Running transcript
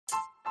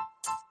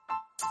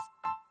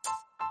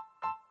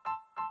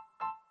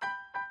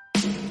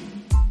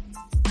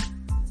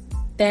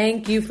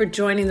Thank you for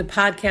joining the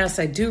podcast.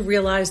 I do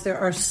realize there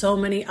are so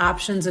many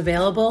options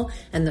available,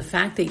 and the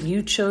fact that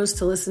you chose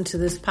to listen to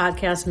this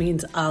podcast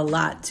means a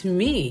lot to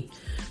me.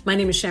 My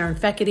name is Sharon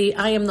Feckety.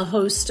 I am the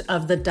host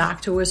of the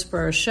Dr.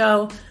 Whisperer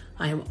Show.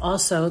 I am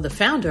also the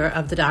founder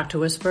of the Dr.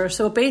 Whisperer.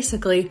 So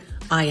basically,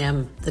 I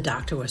am the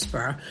Dr.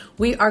 Whisperer.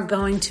 We are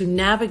going to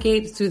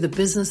navigate through the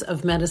business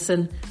of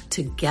medicine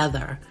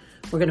together.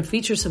 We're going to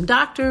feature some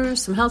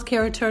doctors, some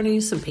healthcare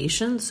attorneys, some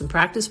patients, some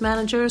practice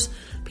managers,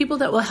 people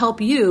that will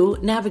help you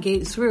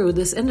navigate through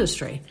this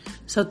industry.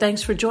 So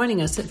thanks for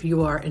joining us. If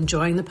you are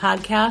enjoying the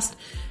podcast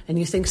and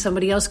you think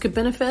somebody else could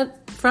benefit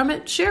from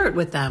it, share it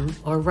with them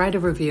or write a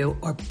review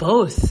or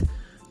both.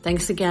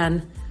 Thanks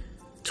again.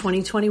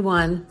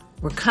 2021,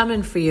 we're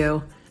coming for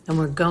you and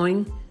we're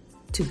going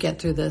to get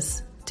through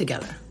this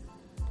together.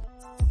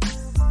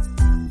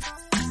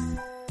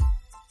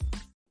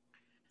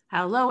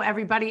 Hello,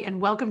 everybody,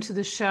 and welcome to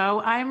the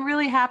show. I'm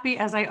really happy,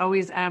 as I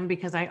always am,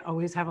 because I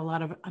always have a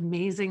lot of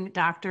amazing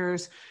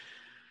doctors,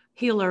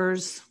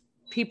 healers,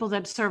 people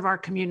that serve our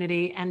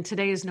community, and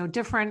today is no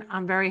different.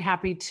 I'm very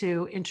happy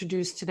to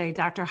introduce today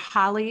Dr.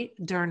 Holly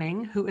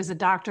Durning, who is a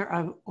doctor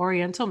of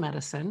Oriental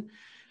medicine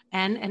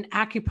and an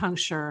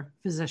acupuncture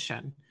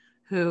physician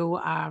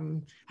who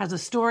has a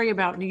story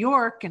about New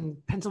York and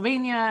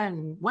Pennsylvania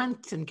and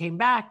went and came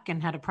back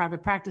and had a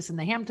private practice in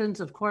the Hamptons.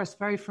 Of course,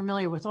 very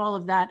familiar with all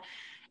of that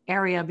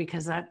area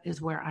because that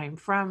is where I'm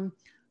from,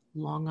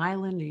 Long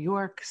Island, New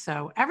York.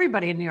 So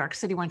everybody in New York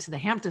City went to the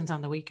Hamptons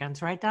on the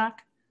weekends, right,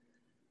 Doc?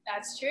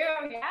 That's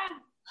true,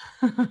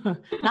 yeah.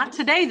 Not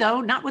today,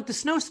 though, not with the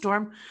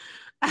snowstorm.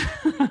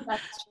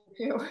 That's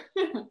true.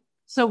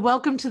 So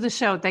welcome to the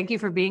show. Thank you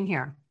for being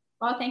here.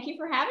 Well, thank you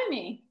for having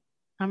me.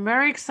 I'm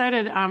very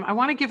excited. I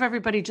want to give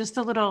everybody just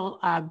a little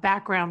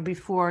background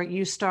before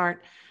you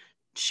start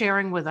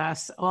sharing with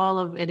us all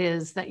of it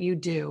is that you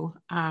do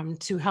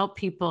to help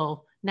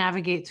people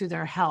navigate through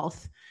their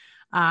health.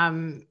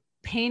 Pain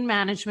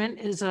management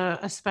is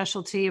a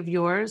specialty of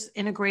yours,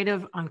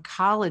 integrative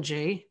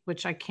oncology,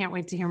 which I can't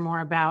wait to hear more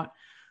about,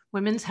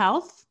 women's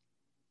health,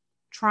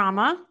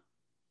 trauma,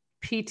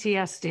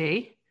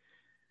 PTSD,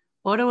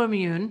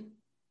 autoimmune,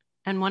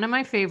 and one of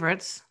my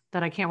favorites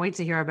that I can't wait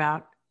to hear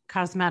about,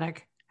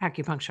 cosmetic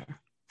acupuncture.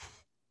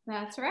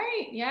 That's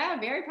right. Yeah,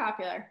 very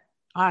popular.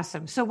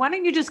 Awesome. So why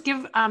don't you just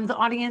give the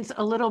audience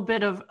a little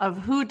bit of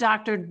who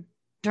Dr.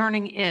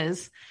 Durning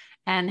is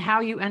and how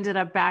you ended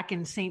up back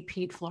in St.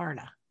 Pete,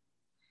 Florida.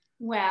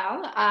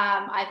 Well,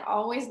 I've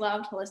always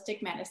loved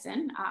holistic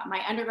medicine.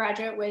 My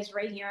undergraduate was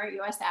right here at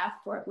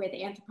USF with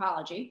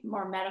anthropology,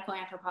 more medical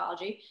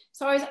anthropology.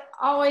 So I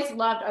always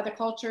loved other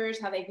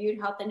cultures, how they viewed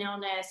health and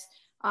illness,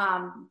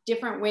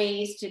 different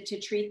ways to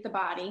treat the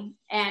body.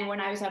 And when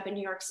I was up in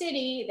New York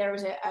City, there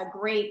was a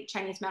great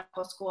Chinese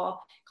medical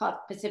school called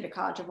Pacific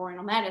College of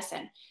Oriental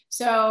Medicine.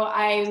 So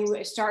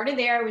I started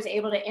there. I was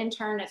able to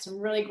intern at some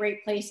really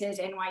great places,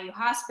 NYU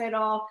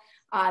Hospital,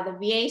 the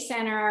VA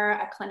Center,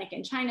 a clinic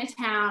in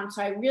Chinatown.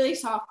 So I really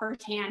saw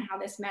firsthand how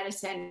this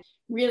medicine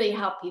really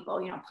helped people,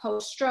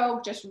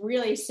 post-stroke, just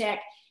really sick,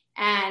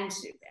 and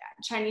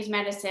Chinese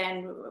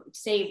medicine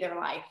saved their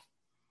life.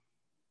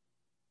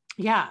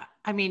 Yeah.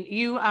 I mean,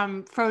 you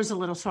froze a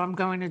little, so I'm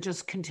going to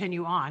just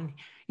continue on.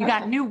 You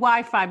got new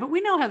Wi-Fi, but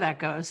we know how that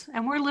goes.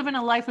 And we're living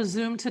a life of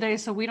Zoom today,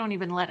 so we don't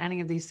even let any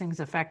of these things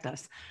affect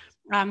us.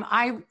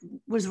 I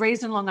was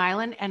raised in Long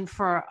Island, and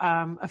for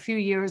a few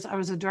years, I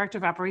was a director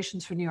of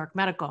operations for New York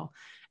Medical,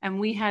 and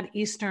we had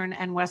Eastern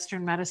and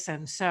Western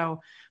medicine.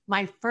 So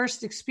my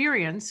first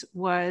experience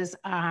was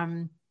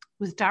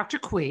with Dr.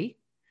 Kui,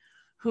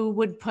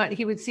 who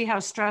he would see how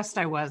stressed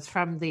I was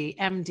from the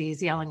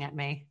MDs yelling at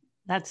me.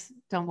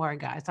 Don't worry,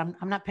 guys. I'm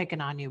not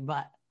picking on you,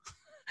 but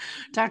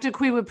Dr.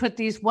 Kui would put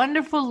these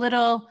wonderful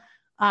little,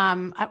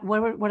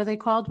 what are they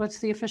called? What's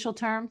the official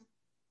term?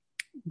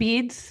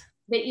 Beads?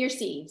 The ear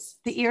seeds.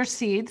 The ear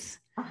seeds.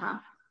 Uh-huh.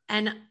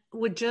 And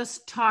would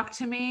just talk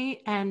to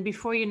me. And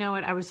before you know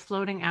it, I was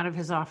floating out of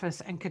his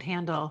office and could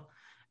handle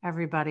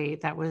everybody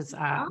that was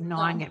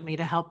gnawing at me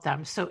to help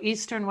them. So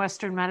Eastern,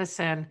 Western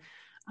medicine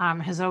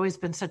has always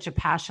been such a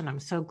passion.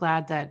 I'm so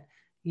glad that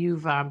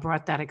you've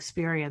brought that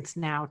experience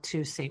now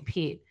to St.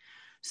 Pete.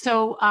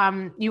 So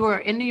you were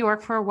in New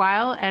York for a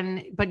while,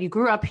 but you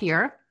grew up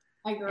here.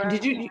 I grew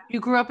up. You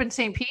grew up in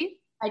St. Pete?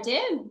 I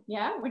did.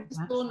 Yeah. Went to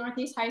school,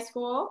 Northeast High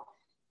School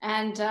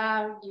and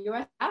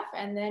USF,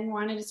 and then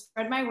wanted to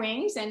spread my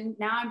wings. And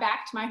now I'm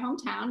back to my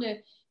hometown to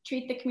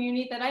treat the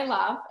community that I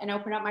love and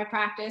open up my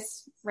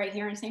practice right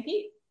here in St.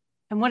 Pete.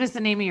 And what is the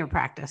name of your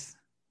practice?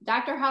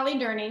 Dr. Holly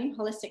Durning,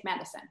 Holistic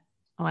Medicine.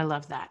 Oh, I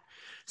love that.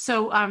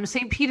 So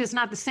St. Pete is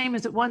not the same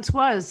as it once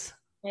was.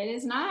 It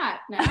is not,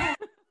 no.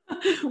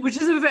 Which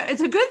is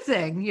it's a good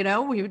thing.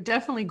 We've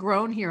definitely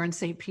grown here in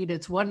St. Pete.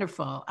 It's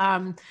wonderful.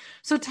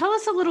 So tell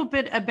us a little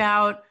bit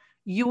about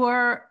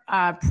your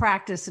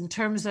practice in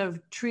terms of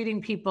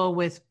treating people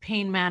with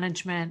pain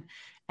management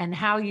and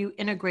how you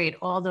integrate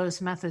all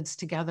those methods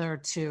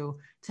together to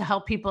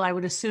help people. I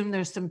would assume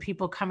there's some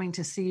people coming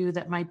to see you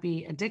that might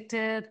be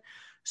addicted,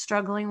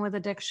 struggling with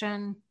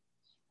addiction.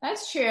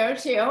 That's true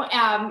too.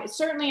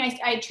 Certainly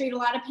I treat a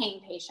lot of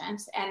pain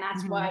patients, and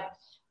that's what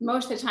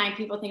most of the time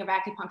people think of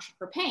acupuncture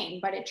for pain,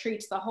 but it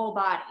treats the whole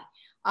body.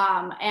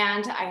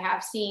 And I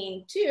have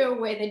seen too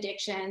with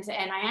addictions.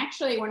 And I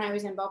actually, when I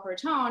was in Boca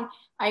Raton,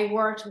 I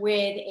worked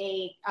with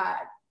a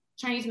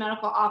Chinese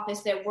medical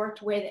office that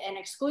worked with an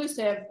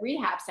exclusive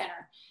rehab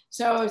center.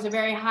 So it was a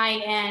very high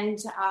end,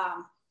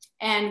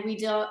 and we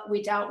dealt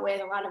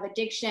with a lot of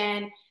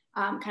addiction,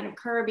 kind of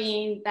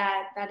curbing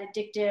that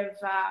addictive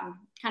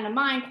kind of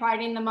mind,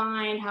 quieting the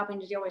mind, helping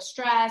to deal with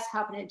stress,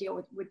 helping to deal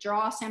with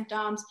withdrawal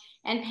symptoms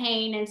and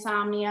pain,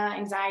 insomnia,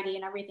 anxiety,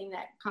 and everything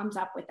that comes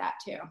up with that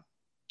too.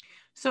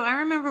 So I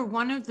remember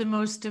one of the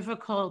most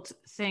difficult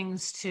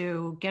things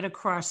to get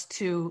across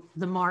to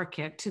the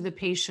market, to the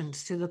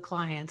patients, to the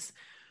clients,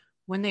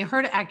 when they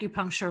heard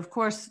acupuncture. Of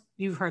course,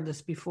 you've heard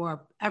this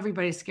before,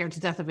 everybody's scared to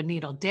death of a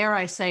needle. Dare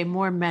I say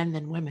more men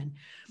than women,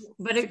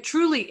 but it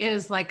truly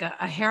is like a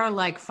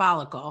hair-like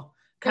follicle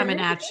coming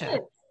at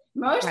you.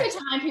 Most of the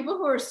time, people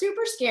who are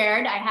super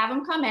scared, I have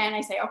them come in.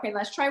 I say, okay,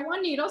 let's try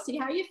one needle, see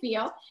how you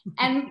feel.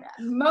 And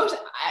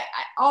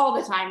all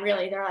the time,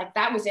 really, they're like,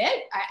 that was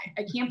it?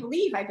 I can't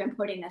believe I've been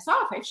putting this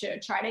off. I should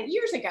have tried it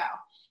years ago.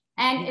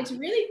 And it's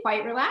really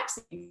quite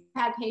relaxing.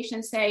 I've had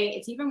patients say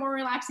it's even more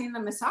relaxing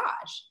than massage.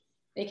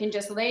 They can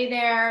just lay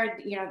there,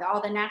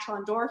 all the natural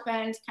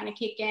endorphins kind of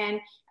kick in,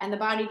 and the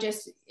body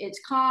it's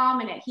calm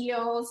and it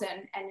heals,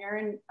 and you're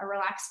in a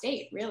relaxed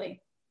state,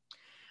 really.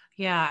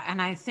 Yeah.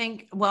 And I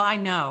think, well, I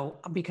know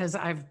because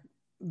I've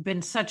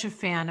been such a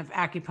fan of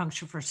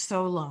acupuncture for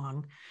so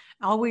long,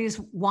 always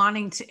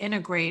wanting to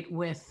integrate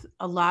with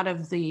a lot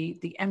of the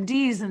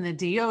MDs and the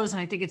DOs.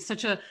 And I think it's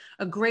such a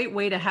great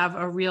way to have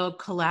a real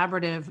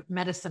collaborative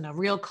medicine, a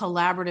real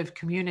collaborative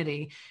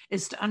community,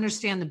 is to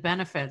understand the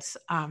benefits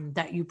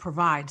that you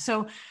provide.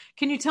 So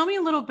can you tell me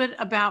a little bit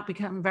about,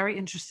 because I'm very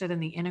interested in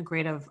the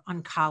integrative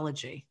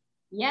oncology?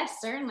 Yes,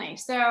 certainly.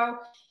 So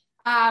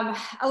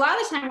a lot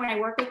of the time when I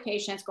work with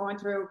patients going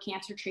through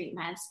cancer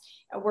treatments,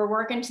 we're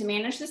working to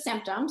manage the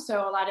symptoms.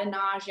 So a lot of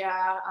nausea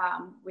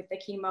with the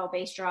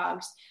chemo-based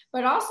drugs,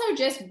 but also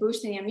just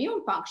boosting the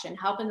immune function,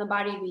 helping the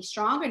body be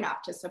strong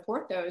enough to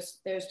support those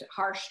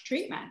harsh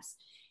treatments.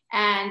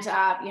 And,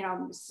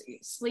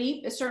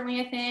 sleep is certainly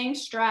a thing,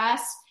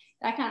 stress,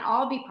 that can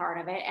all be part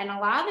of it. And a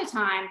lot of the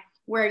time,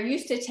 where it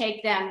used to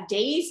take them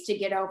days to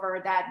get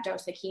over that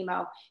dose of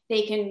chemo,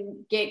 they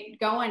can get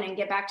going and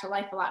get back to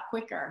life a lot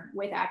quicker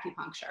with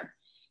acupuncture.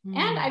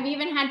 And I've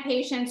even had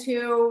patients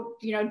who,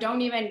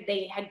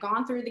 they had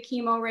gone through the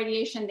chemo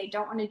radiation. They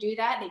don't want to do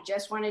that. They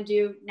just want to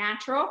do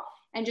natural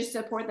and just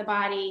support the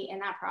body in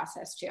that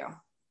process too.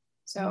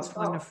 So that's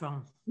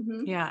wonderful.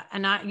 Yeah.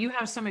 And you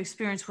have some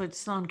experience with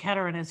Sloan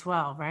Kettering as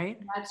well, right?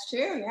 That's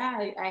true.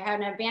 Yeah. I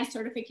had an advanced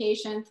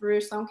certification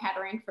through Sloan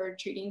Kettering for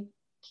treating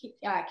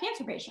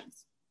cancer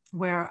patients.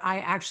 Where I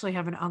actually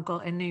have an uncle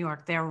in New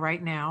York there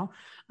right now.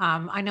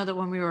 I know that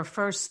when we were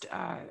first,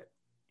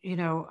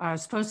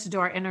 supposed to do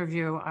our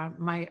interview,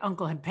 my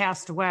uncle had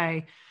passed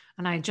away,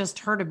 and I just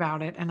heard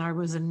about it, and I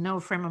was in no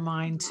frame of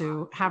mind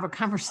to have a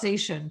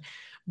conversation.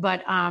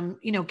 But,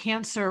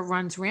 cancer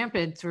runs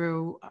rampant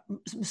through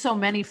so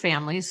many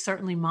families,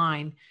 certainly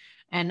mine.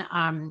 And,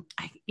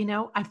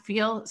 I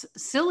feel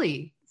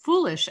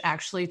foolish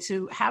actually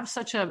to have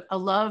such a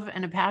love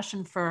and a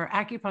passion for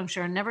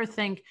acupuncture and never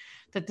think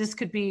that this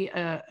could be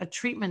a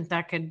treatment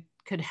that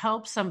could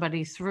help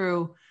somebody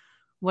through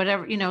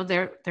whatever,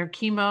 their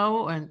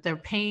chemo and their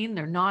pain,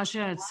 their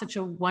nausea. It's such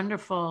a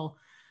wonderful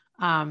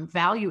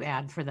value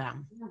add for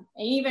them.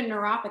 And even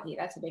neuropathy,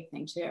 that's a big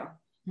thing too.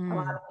 A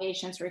lot of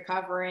patients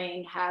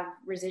recovering have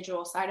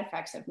residual side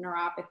effects of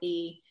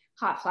neuropathy,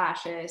 hot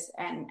flashes,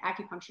 and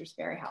acupuncture is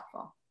very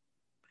helpful.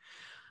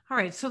 All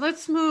right, so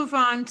let's move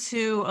on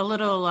to a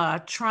little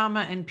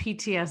trauma and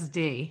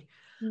PTSD.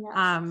 Yes.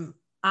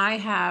 I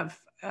have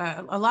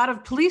a lot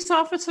of police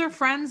officer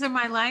friends in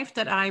my life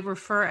that I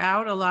refer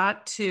out a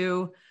lot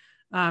to,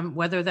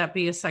 whether that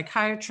be a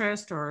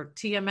psychiatrist or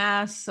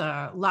TMS,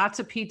 lots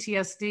of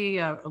PTSD,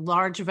 a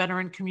large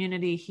veteran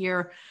community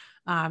here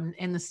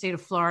in the state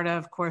of Florida,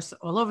 of course,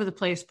 all over the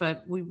place,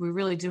 but we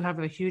really do have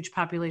a huge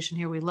population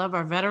here. We love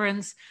our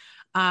veterans.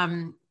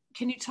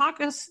 Can you talk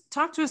to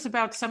us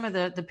about some of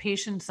the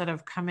patients that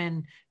have come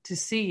in to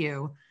see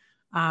you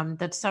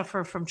that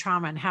suffer from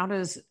trauma, and how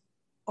does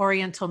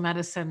Oriental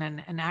medicine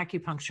and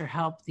acupuncture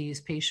help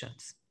these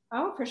patients?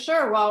 Oh, for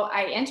sure. Well,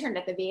 I interned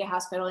at the VA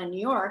hospital in New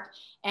York,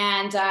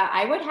 and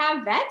I would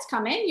have vets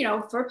come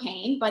in, for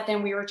pain, but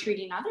then we were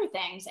treating other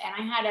things. And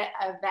I had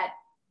a vet,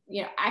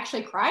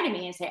 actually cry to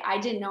me and say, I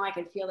didn't know I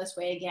could feel this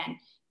way again.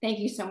 Thank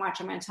you so much.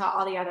 I'm going to tell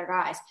all the other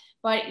guys.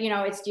 But,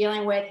 it's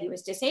dealing with, he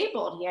was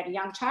disabled. He had a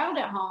young child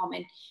at home,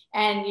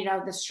 and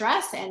the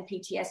stress and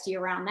PTSD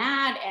around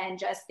that, and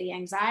just the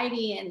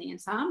anxiety and the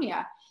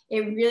insomnia.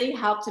 It really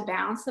helped to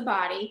balance the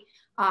body.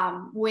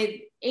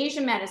 With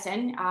Asian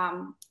medicine,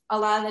 a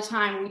lot of the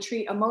time we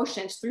treat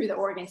emotions through the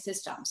organ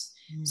systems.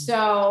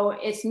 So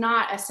it's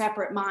not a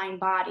separate mind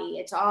body.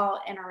 It's all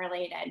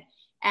interrelated.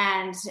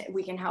 And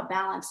we can help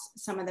balance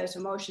some of those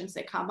emotions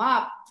that come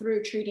up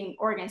through treating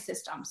organ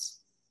systems.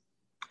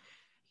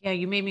 Yeah,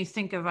 you made me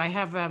think of, I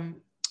have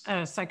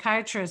a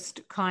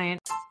psychiatrist client.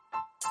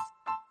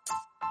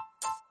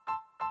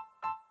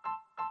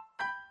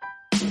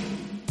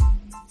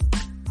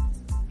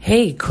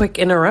 Hey, quick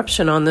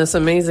interruption on this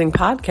amazing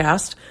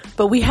podcast,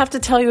 but we have to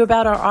tell you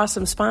about our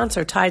awesome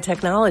sponsor, Thai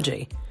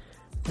Technology.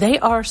 They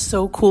are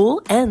so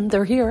cool, and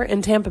they're here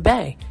in Tampa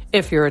Bay,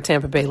 if you're a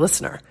Tampa Bay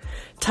listener.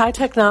 Thai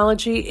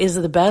Technology is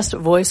the best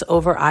voice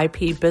over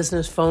IP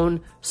business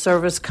phone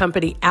service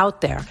company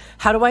out there.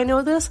 How do I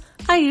know this?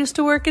 I used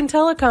to work in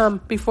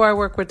telecom before I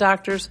work with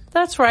doctors.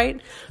 That's right.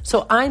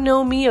 So I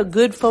know me a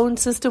good phone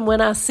system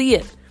when I see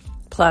it.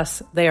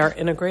 Plus, they are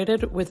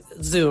integrated with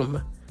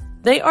Zoom.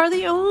 They are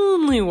the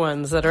only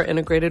ones that are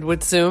integrated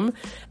with Zoom.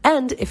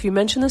 And if you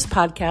mention this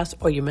podcast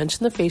or you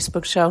mention the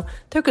Facebook show,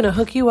 they're going to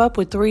hook you up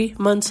with 3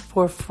 months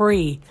for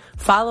free.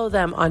 Follow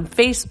them on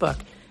Facebook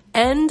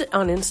and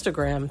on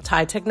Instagram.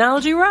 Thai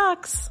Technology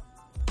rocks.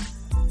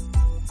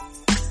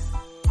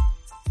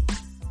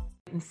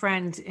 A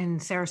friend in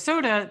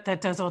Sarasota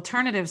that does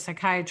alternative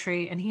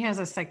psychiatry, and he has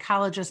a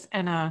psychologist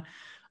and a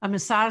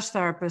massage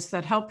therapist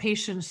that help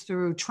patients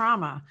through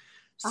trauma.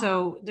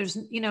 So there's,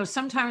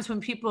 sometimes when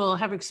people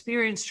have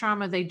experienced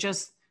trauma, they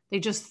just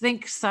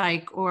think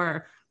psych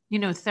or,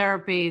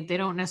 therapy. They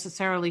don't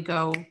necessarily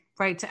go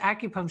right to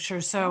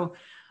acupuncture. So,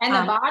 and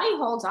the body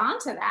holds on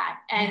to that.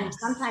 And yes.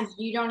 Sometimes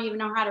you don't even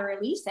know how to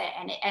release it.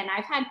 And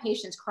I've had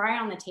patients cry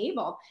on the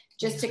table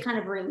just to kind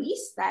of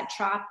release that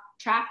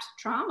trapped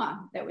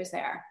trauma that was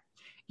there.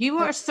 You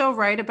are so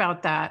right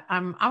about that.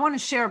 I want to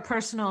share a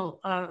personal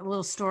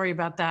little story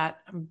about that,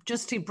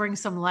 just to bring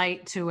some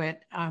light to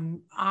it.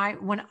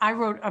 When I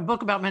wrote a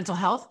book about mental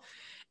health,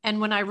 and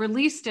when I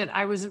released it,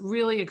 I was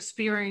really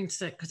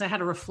experienced it because I had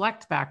to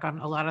reflect back on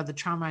a lot of the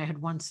trauma I had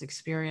once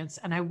experienced.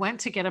 And I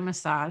went to get a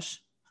massage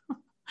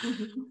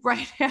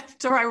right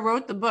after I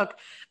wrote the book,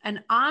 and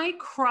I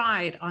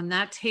cried on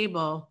that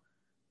table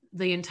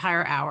the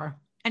entire hour.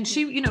 And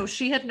she,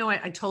 she had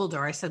I told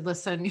her, I said,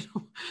 listen,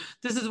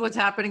 this is what's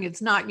happening.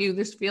 It's not you.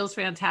 This feels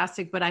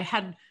fantastic. But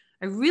I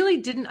really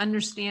didn't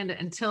understand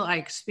it until I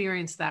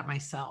experienced that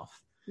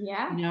myself.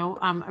 Yeah.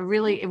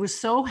 It was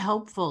so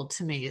helpful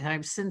to me.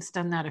 I've since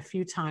done that a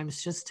few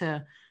times just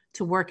to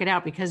work it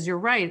out, because you're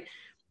right.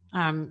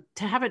 To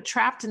have it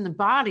trapped in the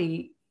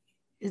body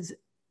it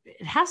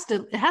has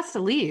to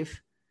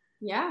leave.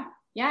 Yeah.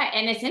 Yeah.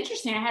 And it's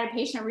interesting. I had a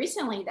patient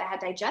recently that had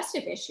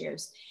digestive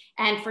issues,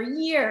 and for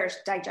years,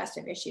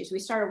 digestive issues. We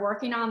started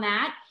working on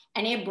that,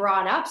 and it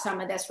brought up some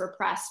of this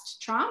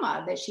repressed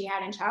trauma that she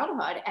had in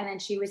childhood. And then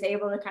she was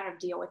able to kind of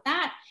deal with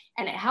that,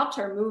 and it helped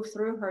her move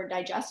through her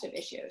digestive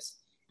issues.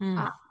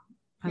 I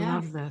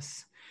love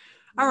this.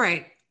 All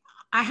right.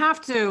 I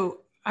have to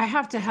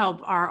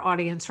help our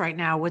audience right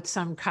now with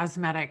some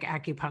cosmetic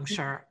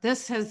acupuncture.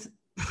 This has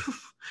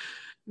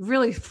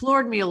really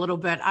floored me a little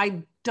bit.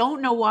 I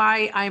don't know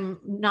why I'm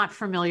not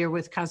familiar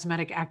with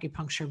cosmetic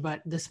acupuncture,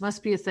 but this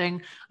must be a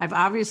thing. I've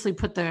obviously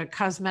put the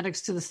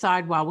cosmetics to the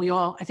side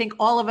while I think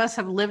all of us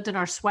have lived in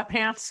our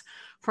sweatpants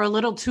for a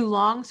little too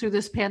long through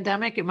this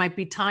pandemic. It might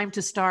be time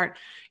to start,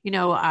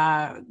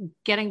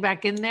 getting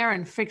back in there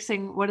and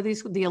fixing, what are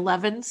these? The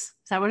 11s? Is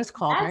that what it's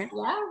called, right?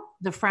 Yeah.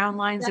 The frown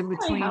lines in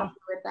between. Help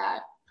you with that.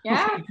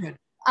 Yeah. Okay, good.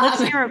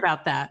 Let's hear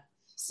about that.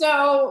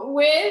 So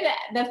with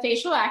the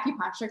facial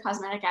acupuncture,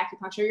 cosmetic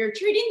acupuncture, you're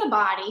treating the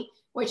body,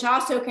 which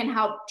also can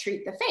help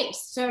treat the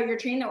face. So you're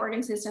treating the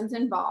organ systems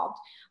involved,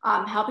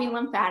 helping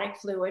lymphatic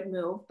fluid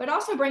move, but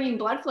also bringing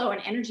blood flow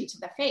and energy to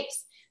the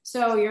face.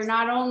 So you're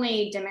not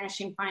only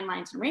diminishing fine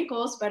lines and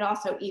wrinkles, but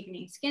also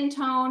evening skin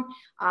tone,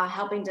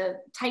 helping to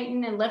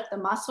tighten and lift the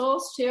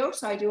muscles too.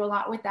 So I do a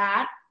lot with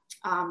that,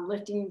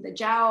 lifting the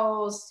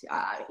jowls,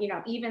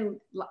 even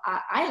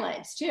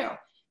eyelids too.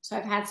 So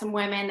I've had some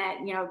women that,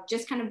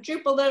 just kind of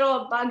droop a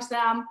little, it bugs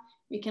them.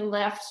 We can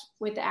lift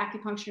with the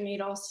acupuncture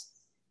needles.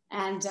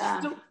 And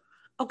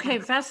okay,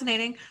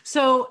 fascinating.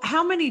 So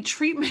how many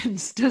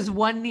treatments does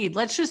one need?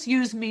 Let's just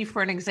use me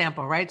for an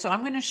example, right? So I'm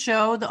going to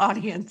show the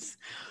audience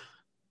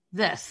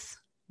this.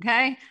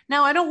 Okay.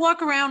 Now I don't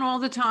walk around all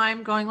the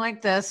time going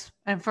like this.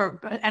 And for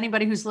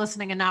anybody who's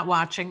listening and not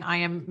watching, I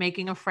am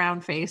making a frown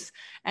face,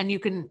 and you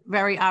can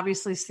very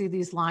obviously see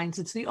these lines.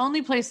 It's the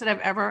only place that I've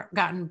ever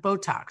gotten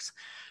Botox.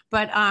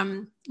 But,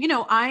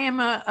 I am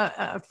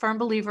a firm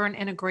believer in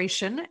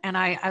integration, and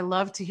I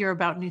love to hear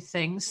about new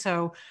things.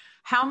 So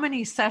how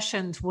many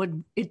sessions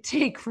would it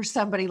take for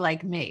somebody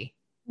like me?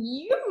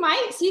 You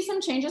might see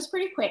some changes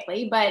pretty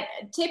quickly, but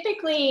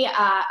typically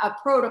a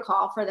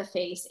protocol for the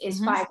face is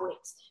 5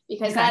 weeks,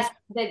 because that's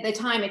the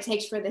time it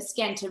takes for the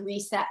skin to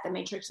reset, the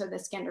matrix of the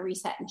skin to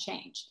reset and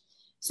change.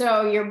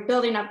 So you're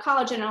building up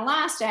collagen and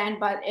elastin,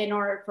 but in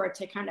order for it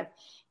to kind of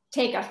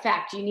take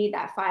effect, you need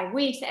that 5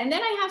 weeks. And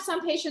then I have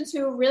some patients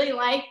who really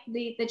like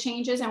the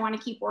changes and want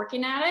to keep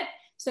working at it.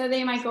 So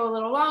they might go a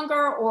little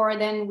longer, or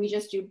then we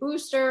just do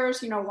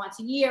boosters, once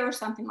a year or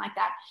something like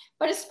that.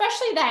 But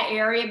especially that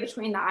area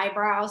between the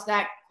eyebrows,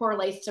 that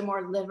correlates to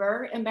more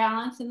liver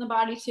imbalance in the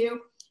body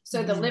too.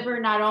 So the liver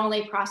not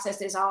only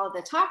processes all of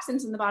the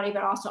toxins in the body,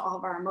 but also all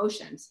of our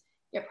emotions.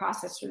 get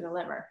processed through the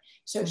liver.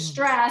 So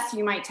stress,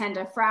 you might tend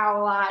to frown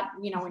a lot,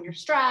 when you're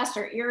stressed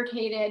or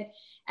irritated.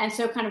 And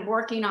so kind of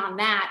working on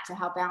that to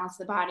help balance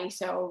the body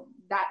so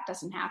that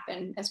doesn't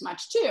happen as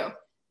much too.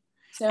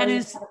 So,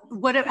 and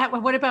what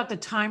about the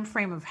time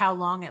frame of how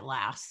long it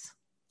lasts?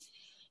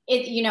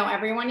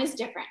 Everyone is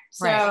different.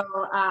 So,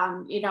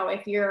 right.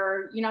 If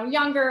you're,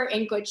 younger,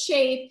 in good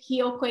shape,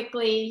 heal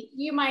quickly,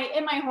 it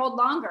might hold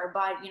longer.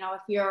 But,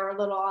 if you're a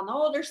little on the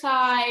older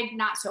side,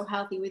 not so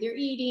healthy with your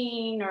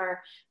eating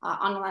or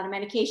on a lot of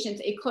medications,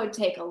 it could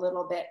take a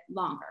little bit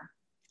longer.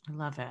 I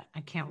love it.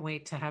 I can't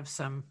wait to have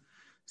some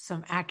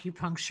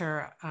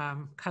acupuncture,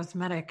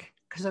 cosmetic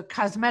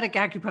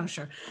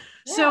acupuncture.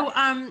 Yeah. So,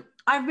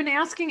 I've been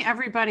asking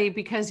everybody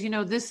because,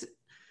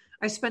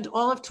 I spent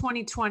all of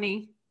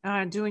 2020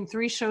 doing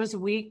 3 shows a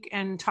week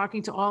and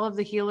talking to all of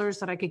the healers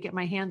that I could get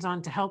my hands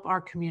on to help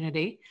our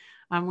community.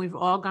 We've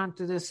all gone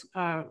through this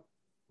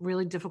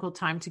really difficult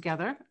time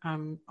together.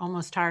 I'm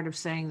almost tired of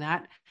saying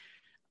that,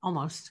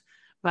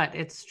 but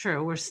it's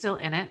true. We're still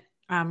in it.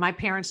 My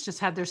parents just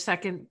had their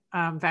second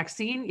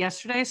vaccine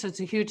yesterday, so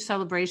it's a huge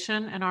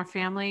celebration in our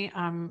family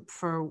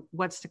for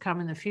what's to come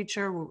in the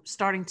future. We're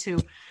starting to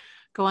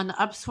go on the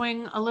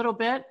upswing a little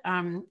bit,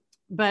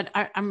 but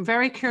I'm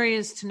very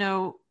curious to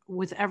know,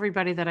 with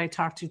everybody that I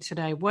talked to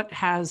today, what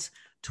has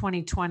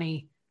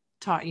 2020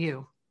 taught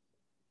you?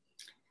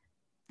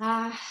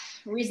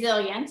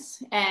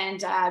 Resilience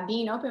and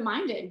being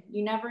open-minded.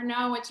 You never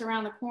know what's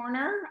around the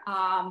corner.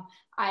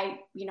 I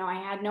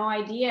had no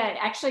idea.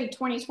 Actually,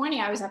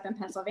 2020, I was up in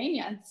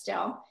Pennsylvania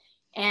still,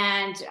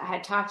 and I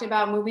had talked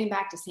about moving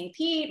back to St.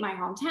 Pete, my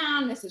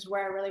hometown. This is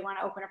where I really want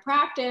to open a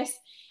practice.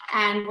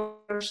 And when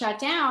we were shut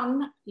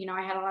down,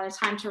 I had a lot of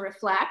time to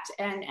reflect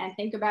and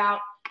think about,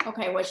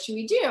 okay, what should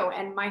we do?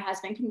 And my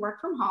husband can work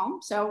from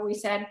home. So we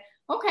said,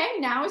 okay,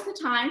 now is the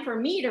time for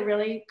me to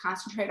really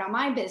concentrate on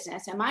my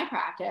business and my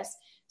practice.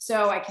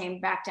 So I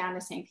came back down to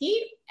St.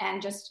 Pete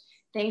and just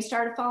things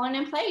started falling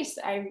in place.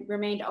 I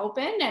remained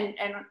open and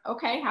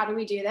okay, how do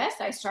we do this?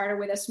 I started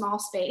with a small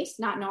space,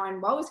 not knowing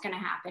what was going to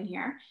happen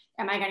here.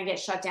 Am I going to get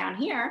shut down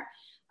here?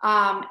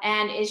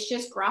 And it's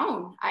just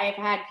grown. I've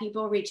had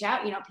people reach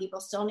out,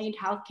 people still need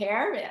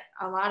healthcare.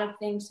 A lot of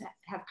things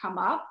have come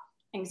up,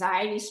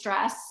 anxiety,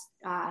 stress,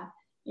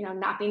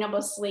 not being able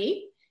to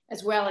sleep,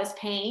 as well as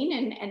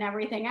pain and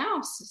everything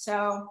else.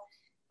 So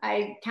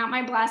I count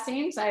my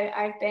blessings.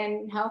 I've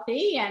been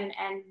healthy and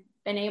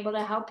been able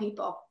to help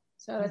people.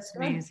 So that's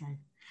amazing.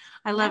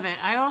 I love it.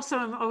 I also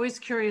am always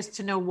curious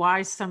to know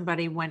why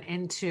somebody went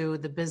into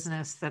the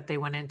business that they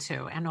went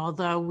into. And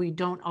although we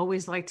don't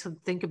always like to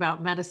think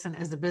about medicine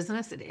as a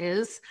business, it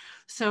is.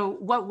 So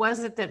what was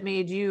it that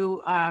made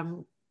you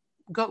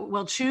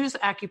choose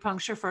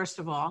acupuncture, first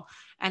of all,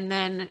 and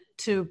then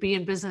to be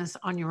in business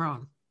on your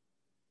own?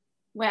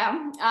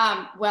 Well,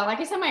 like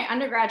I said, my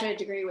undergraduate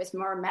degree was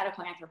more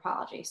medical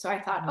anthropology. So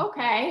I thought,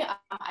 okay,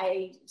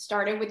 I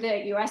started with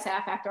the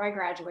USF after I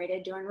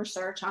graduated, doing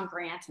research on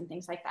grants and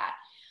things like that.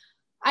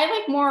 I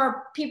like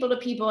more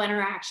people-to-people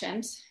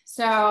interactions.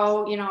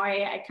 So,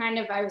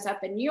 I was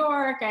up in New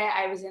York.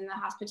 I was in the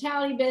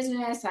hospitality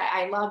business.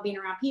 I love being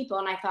around people.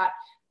 And I thought,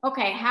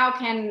 okay, how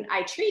can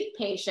I treat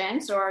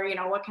patients, or,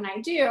 what can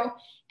I do?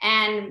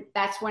 And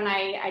that's when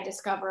I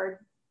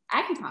discovered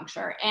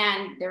acupuncture.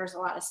 And there's a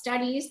lot of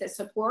studies that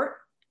support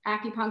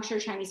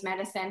acupuncture, Chinese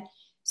medicine.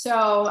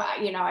 So,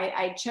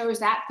 I chose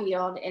that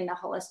field in the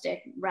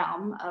holistic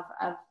realm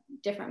of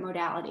different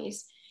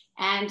modalities.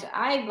 And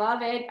I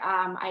love it.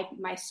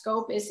 My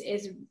scope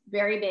is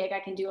very big. I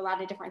can do a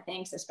lot of different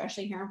things,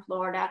 especially here in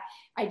Florida.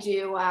 I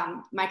do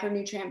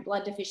micronutrient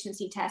blood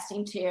deficiency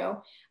testing too,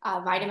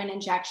 vitamin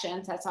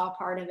injections. That's all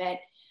part of it.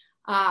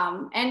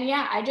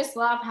 I just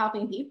love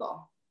helping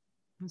people.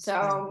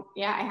 So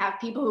I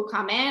have people who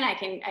come in. I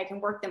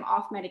can work them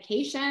off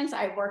medications.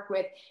 I work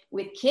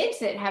with kids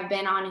that have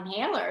been on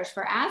inhalers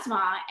for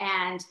asthma,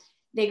 and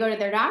they go to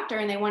their doctor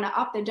and they want to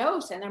up the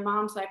dose, and their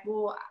mom's like,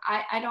 well,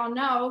 I don't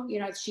know,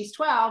 she's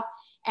 12,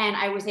 and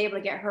I was able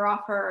to get her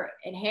off her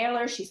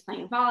inhaler. She's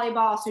playing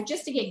volleyball. So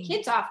just to get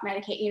kids off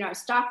medication,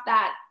 stop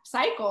that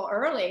cycle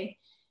early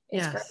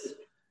is great.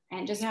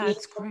 And just be able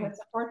to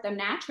support them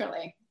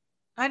naturally.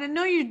 I didn't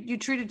know you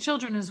treated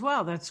children as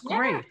well. That's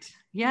great.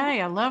 Yeah,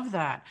 I love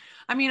that.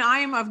 I mean, I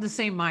am of the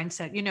same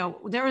mindset.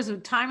 There is a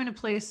time and a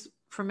place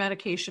for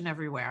medication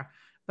everywhere,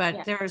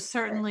 but there is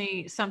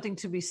certainly something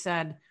to be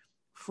said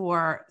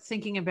for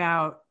thinking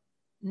about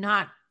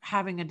not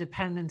having a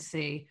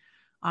dependency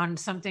on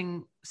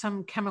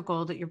some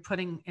chemical that you're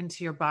putting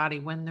into your body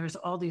when there's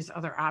all these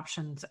other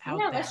options out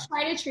there. Let's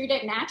try to treat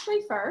it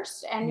naturally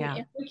first. And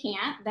if we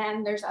can't,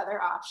 then there's other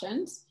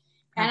options.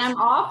 And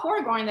Absolutely. I'm all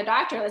for going to the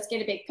doctor. Let's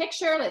get a big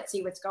picture. Let's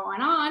see what's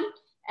going on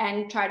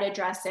and try to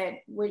address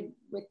it with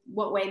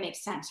what way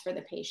makes sense for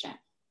the patient.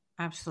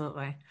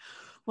 Absolutely.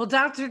 Well,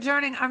 Dr.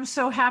 Durning, I'm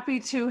so happy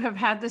to have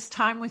had this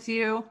time with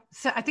you.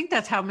 So I think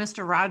that's how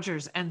Mr.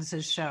 Rogers ends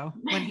his show,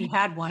 when he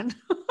had one.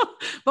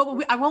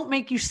 But I won't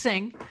make you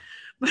sing.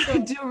 But I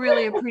do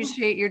really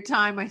appreciate your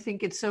time. I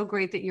think it's so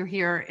great that you're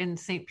here in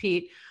St.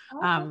 Pete.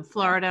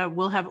 Florida.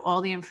 We'll have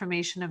all the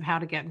information of how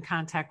to get in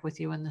contact with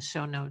you in the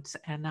show notes.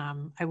 And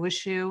I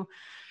wish you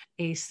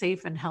a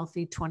safe and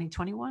healthy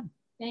 2021.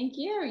 Thank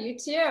you. You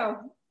too.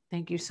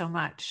 Thank you so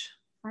much.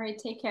 All right.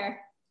 Take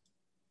care.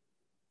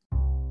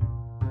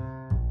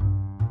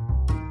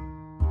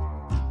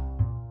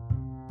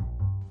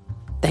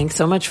 Thanks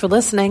so much for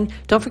listening.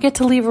 Don't forget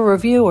to leave a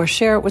review or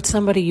share it with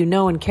somebody you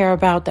know and care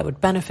about that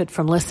would benefit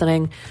from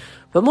listening.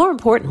 But more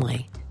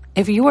importantly,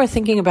 if you are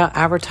thinking about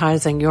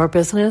advertising your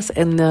business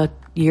in the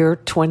year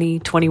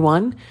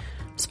 2021,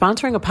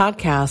 sponsoring a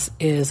podcast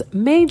is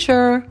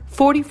major.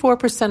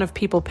 44% of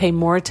people pay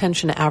more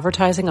attention to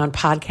advertising on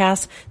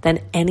podcasts than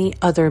any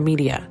other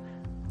media.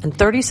 And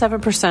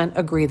 37%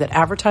 agree that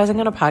advertising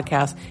on a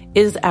podcast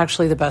is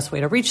actually the best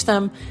way to reach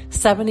them.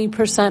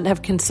 70%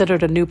 have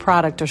considered a new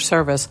product or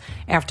service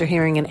after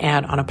hearing an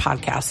ad on a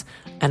podcast.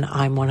 And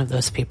I'm one of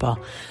those people.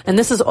 And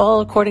this is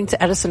all according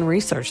to Edison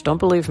Research. Don't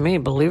believe me,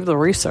 believe the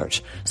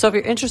research. So if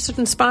you're interested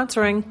in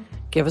sponsoring,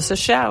 give us a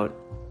shout.